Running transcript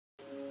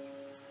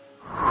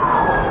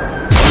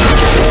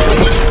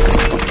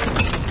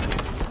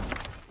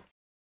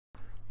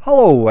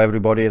Hello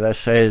everybody,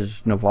 this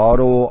is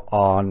Nevaro,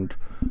 and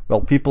well,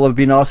 people have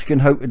been asking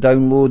how to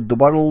download the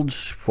worlds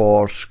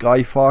for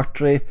Sky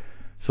Factory,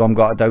 so I'm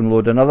going to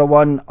download another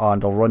one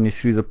and I'll run you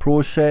through the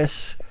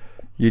process.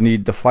 You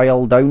need the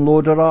file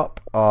downloader app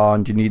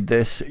and you need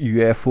this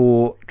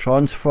UFO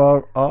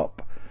transfer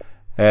app.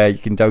 You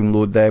can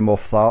download them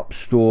off the App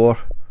Store.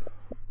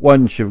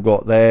 Once you've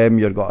got them,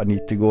 you're going to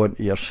need to go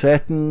into your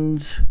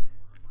settings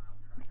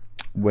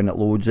when it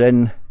loads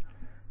in.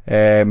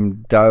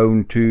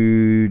 Down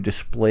to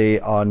display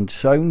and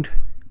sound,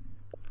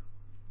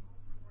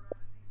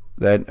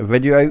 then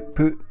video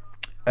output,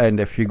 and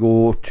if you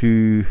go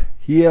to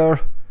here,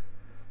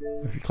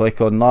 if you click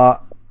on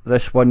that,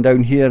 this one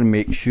down here,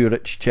 make sure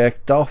it's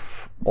checked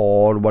off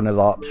or one of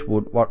the apps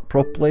won't work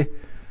properly.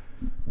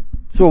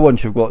 So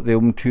once you've got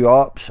them two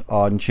apps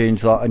and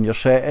change that in your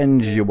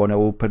settings, you want to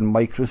open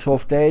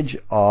Microsoft Edge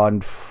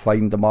and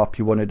find the map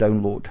you want to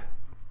download.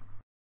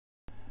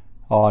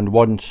 And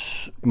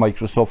once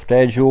Microsoft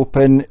Edge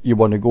open, you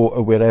want to go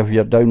to wherever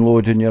you're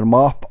downloading your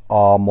map.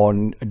 I'm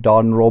on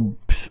Dan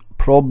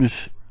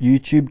Prob's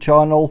YouTube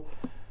channel.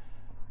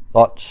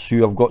 That's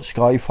who I've got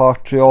Sky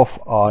Factory off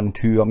and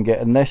who I'm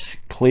getting this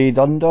Clade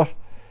under.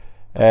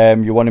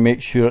 You want to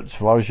make sure it's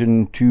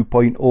version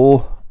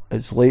 2.0,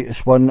 it's the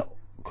latest one,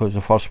 because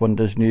the first one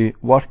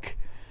doesn't work.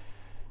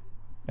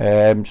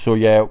 So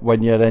yeah,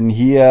 when you're in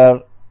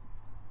here,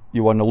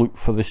 you want to look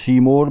for the see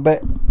more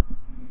bit.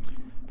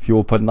 If you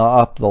open that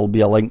up, there'll be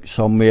a link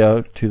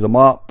somewhere to the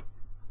map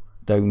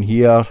down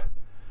here.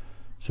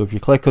 So if you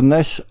click on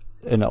this,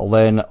 and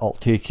it'll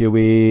take you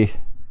away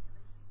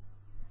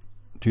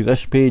to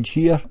this page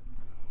here.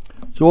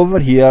 So over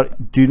here,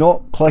 do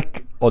not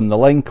click on the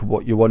link.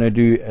 What you want to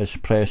do is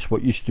press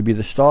what used to be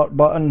the start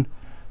button,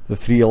 the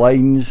three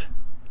lines.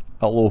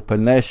 It'll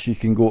open this. You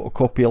can go to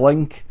copy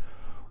link.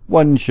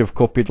 Once you've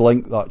copied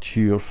link, that's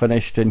you're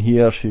finished in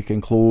here, so you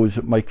can close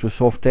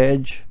Microsoft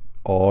Edge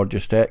or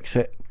just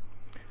exit.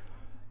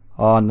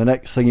 And the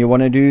next thing you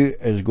want to do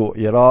is go to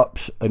your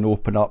apps and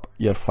open up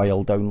your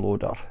file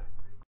downloader.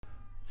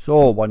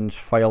 So once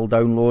file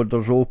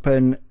downloader's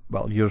open,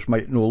 well, yours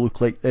might not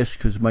look like this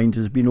because mine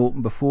has been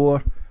open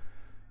before,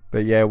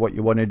 but yeah, what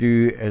you want to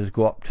do is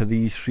go up to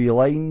these three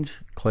lines,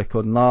 click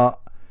on that,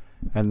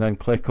 and then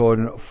click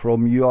on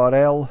from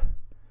URL.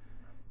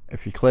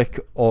 If you click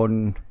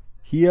on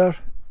here,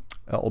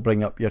 it'll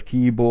bring up your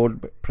keyboard,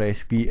 but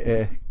press B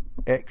to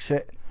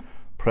exit,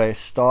 press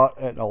start,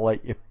 and it'll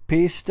let you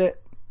paste it.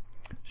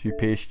 So you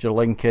paste your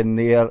link in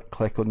there,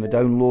 click on the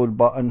download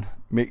button,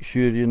 make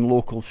sure you're in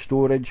local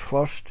storage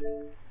first.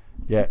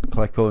 Yeah,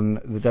 click on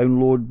the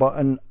download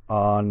button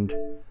and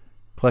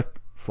click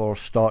for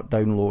start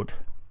download.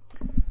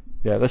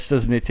 Yeah, this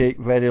doesn't take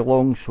very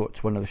long, so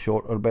it's one of the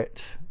shorter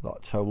bits.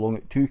 That's how long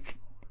it took.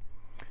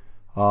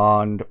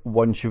 And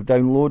once you've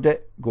downloaded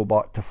it, go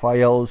back to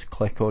files,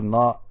 click on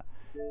that,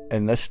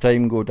 and this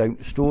time go down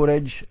to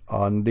storage,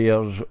 and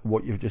there's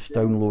what you've just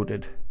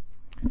downloaded.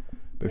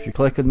 But if you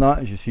click on that,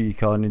 as you see, you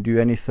can't do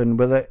anything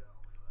with it.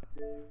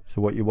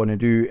 So what you want to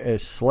do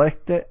is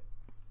select it,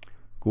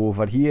 go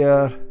over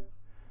here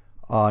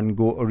and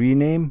go to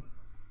rename.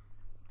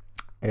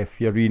 If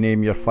you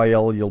rename your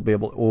file, you'll be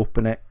able to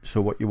open it. So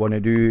what you want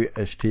to do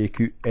is take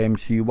out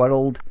MC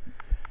World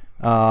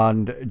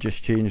and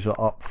just change that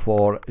up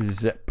for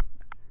zip,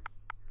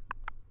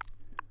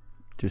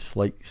 just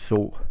like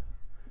so.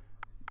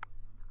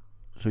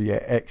 So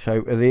yeah, X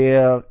out of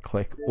there,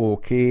 click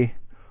OK.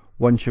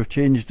 Once you've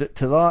changed it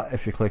to that,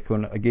 if you click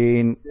on it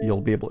again,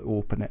 you'll be able to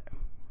open it.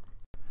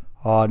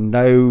 And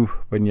now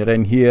when you're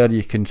in here,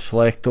 you can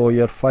select all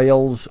your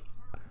files.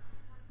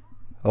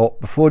 Oh,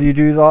 before you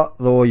do that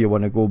though, you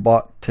want to go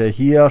back to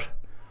here.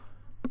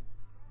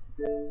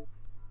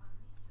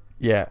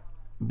 Yeah,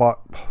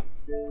 back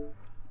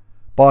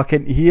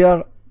into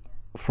here.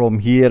 From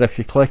here, if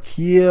you click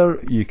here,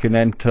 you can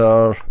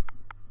enter,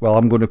 well,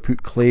 I'm going to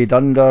put Clade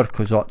under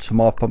because that's the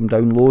map I'm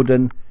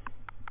downloading.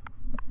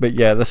 But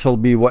yeah, this will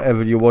be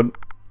whatever you want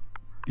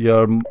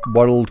your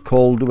world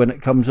called when it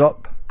comes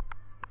up.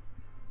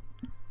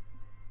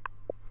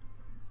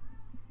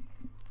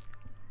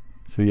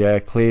 So yeah,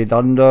 Clade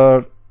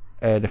under,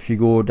 and if you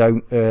go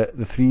down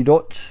the three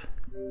dots,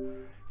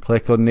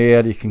 click on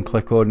there, you can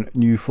click on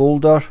new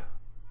folder.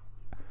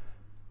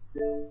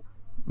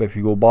 But if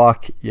you go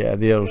back, yeah,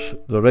 there's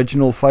the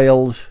original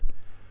files.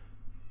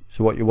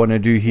 So what you want to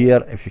do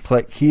here, if you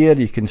click here,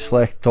 you can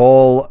select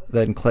all,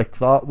 then click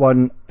that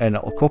one and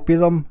it'll copy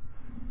them.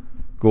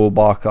 Go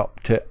back up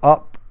to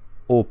up,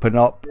 open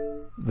up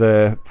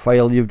the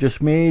file you've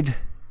just made,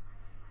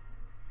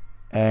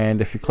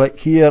 and if you click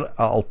here,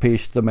 it'll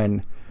paste them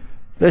in.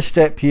 This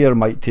step here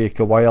might take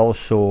a while,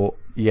 so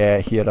yeah,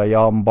 here I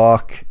am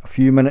back a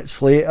few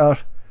minutes later,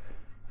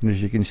 and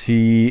as you can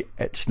see,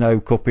 it's now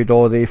copied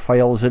all the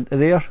files into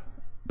there.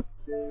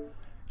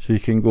 So you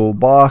can go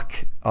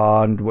back,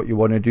 and what you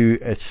want to do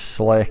is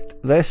select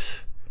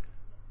this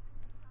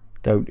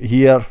down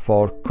here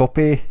for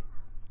copy,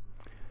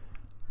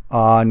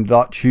 and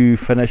that's you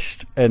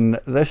finished in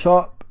this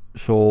app.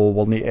 So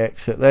we'll need to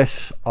exit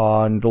this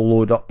and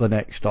load up the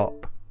next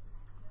app.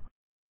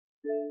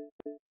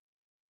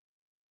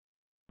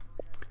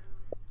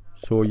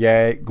 So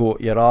yeah, go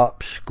to your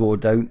apps, go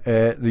down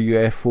to the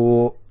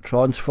UFO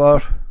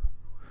transfer,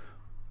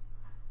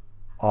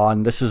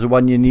 and this is the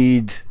one you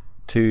need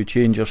to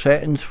change your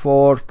settings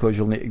for, because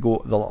you'll need to go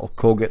to the little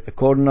cog at the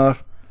corner.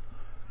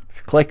 If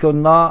you click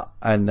on that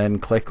and then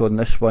click on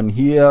this one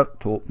here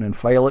to open in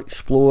File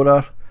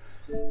Explorer,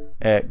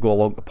 go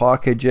along to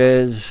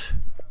Packages,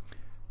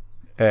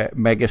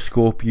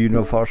 Megascope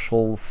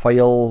Universal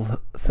File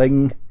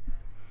thing.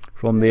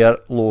 From there,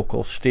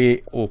 Local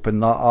State, open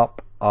that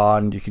up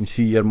and you can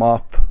see your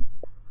map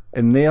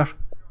in there.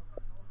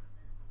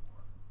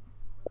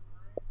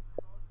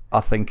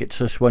 I think it's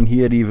this one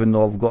here, even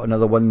though I've got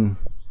another one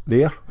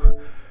there.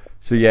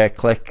 So yeah,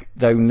 click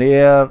down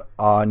there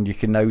and you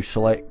can now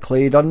select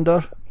Clade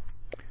Under.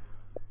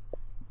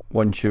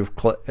 Once you've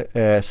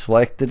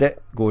selected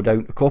it, go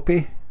down to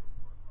Copy.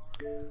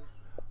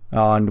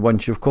 And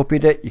once you've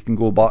copied it, you can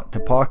go back to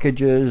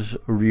Packages,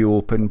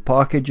 reopen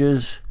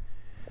Packages.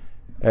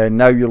 And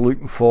now you're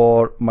looking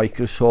for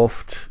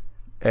Microsoft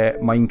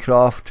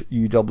Minecraft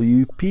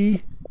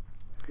UWP.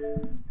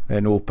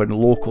 Then open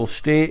Local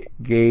State,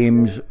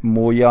 Games,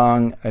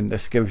 Mojang, and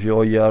this gives you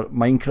all your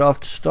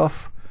Minecraft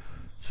stuff.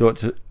 So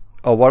it's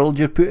a world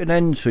you're putting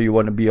in, so you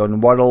want to be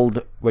on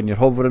world. When you're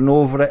hovering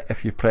over it,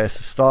 if you press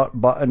the start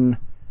button,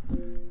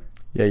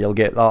 yeah, you'll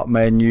get that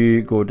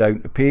menu, go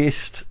down to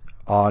paste,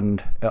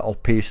 and it'll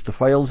paste the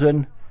files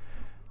in.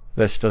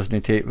 This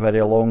doesn't take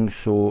very long,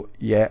 so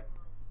yeah.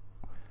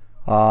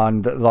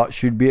 And that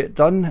should be it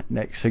done.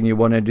 Next thing you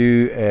want to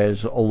do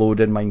is load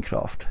in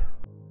Minecraft.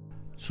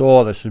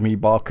 So this is me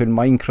back in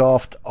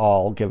Minecraft.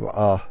 I'll give it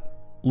a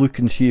look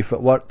and see if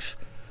it works.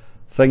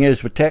 Thing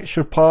is, with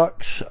texture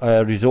packs,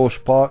 resource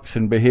packs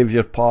and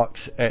behaviour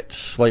packs, it's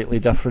slightly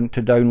different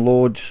to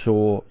download,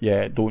 so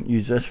yeah, don't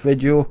use this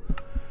video.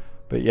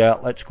 But yeah,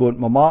 let's go into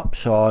my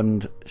maps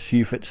and see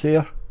if it's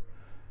there.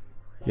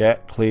 Yeah,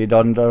 Clade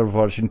Under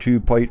version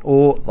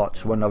 2.0,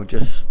 that's the one I've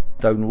just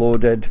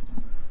downloaded.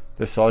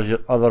 This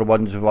other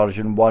one's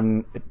version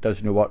 1, it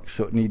doesn't work,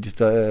 so it needs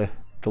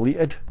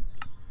deleted.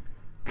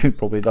 Could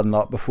probably done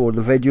that before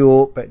the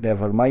video, but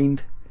never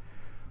mind.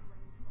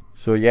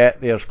 So yeah,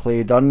 there's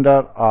Clade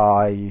Under.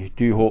 I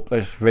do hope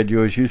this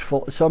video is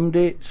useful to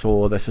somebody.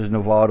 So this is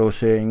Nevaro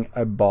saying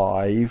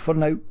bye for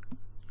now.